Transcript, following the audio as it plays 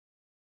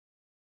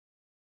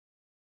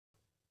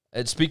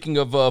And speaking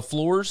of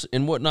floors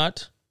and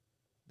whatnot,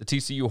 the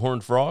TCU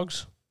Horned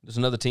Frogs, there's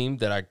another team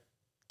that I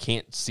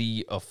can't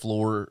see a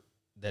floor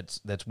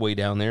that's way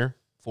down there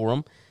for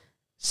them.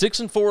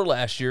 6-4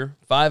 last year,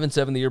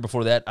 5-7 the year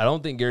before that. I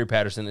don't think Gary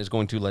Patterson is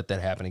going to let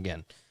that happen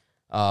again.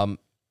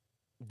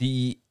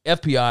 The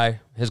FPI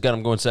has got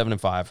them going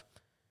 7-5.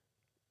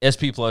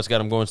 SP Plus got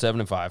them going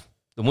 7-5.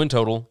 The win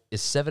total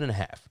is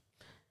 7.5.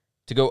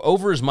 To go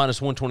over is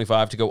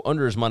 -125. To go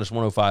under is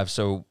 -105.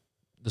 So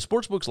the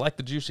sports books like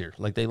the juice here.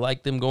 Like, they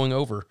like them going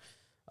over.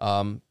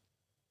 Since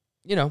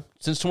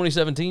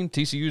 2017,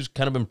 TCU's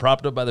kind of been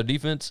propped up by their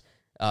defense,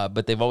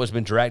 but they've always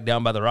been dragged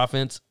down by their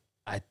offense.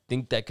 I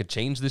think that could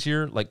change this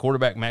year. Like,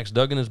 quarterback Max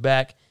Duggan is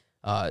back.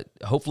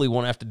 Hopefully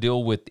won't have to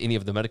deal with any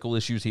of the medical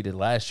issues he did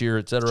last year,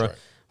 et cetera. Right.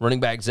 Running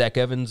back Zach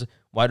Evans,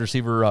 wide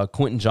receiver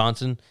Quentin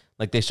Johnson.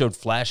 Like, they showed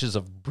flashes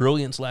of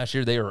brilliance last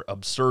year. They are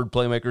absurd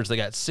playmakers. They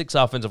got 6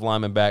 offensive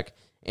linemen back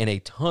and a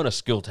ton of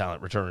skill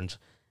talent returns.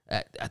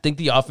 I think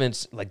the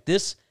offense, like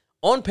this,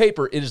 on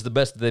paper, it is the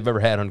best that they've ever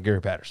had on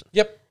Gary Patterson.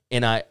 Yep.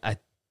 And I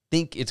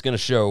think it's going to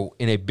show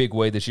in a big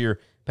way this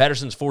year.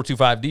 Patterson's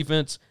 4.25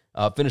 defense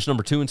finished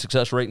number 2 in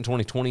success rate in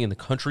 2020 in the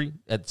country.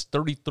 That's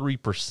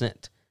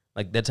 33%.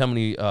 Like, that's how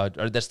many.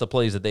 That's the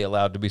plays that they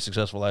allowed to be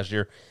successful last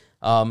year.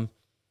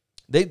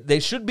 They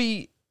should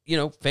be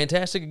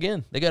fantastic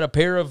again. They got a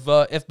pair of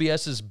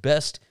FBS's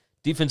best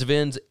defensive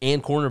ends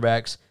and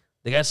cornerbacks.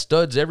 They got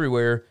studs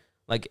everywhere.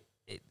 Like,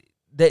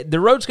 the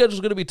road schedule is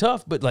going to be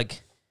tough, but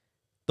like,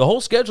 the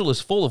whole schedule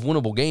is full of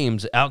winnable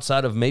games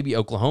outside of maybe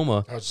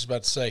Oklahoma. I was just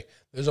about to say,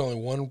 there's only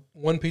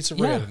one piece of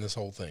red in this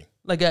whole thing.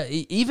 Like,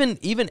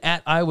 even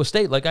at Iowa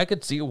State, like, I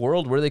could see a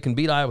world where they can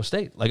beat Iowa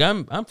State. Like,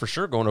 I'm for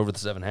sure going over the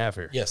 7.5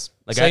 here. Yes.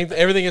 Like,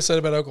 everything I said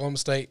about Oklahoma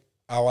State,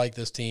 I like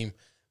this team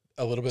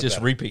a little bit just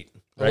better. Repeat.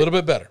 Right? A little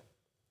bit better.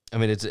 I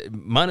mean, it's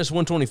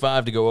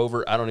 -125 to go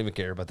over. I don't even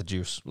care about the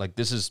juice. Like,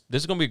 this is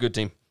going to be a good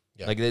team.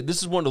 Yeah. Like,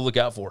 this is one to look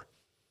out for.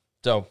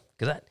 So,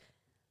 because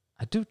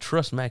I do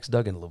trust Max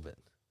Duggan a little bit.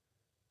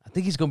 I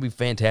think he's going to be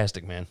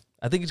fantastic, man.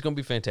 I think he's going to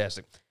be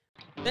fantastic.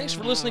 Thanks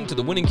for listening to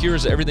the Winning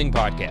Cures Everything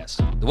podcast.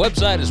 The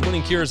website is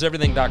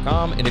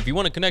winningcureseverything.com, and if you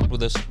want to connect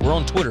with us, we're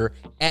on Twitter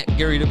at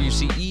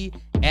GaryWCE,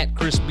 at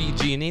Chris B.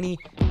 Giannini,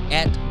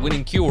 at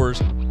Winning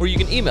Cures, or you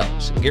can email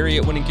us, Gary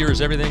at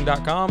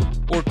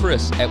winningcureseverything.com or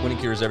Chris at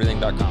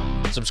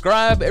winningcureseverything.com.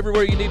 Subscribe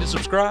everywhere you need to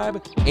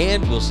subscribe,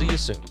 and we'll see you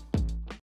soon.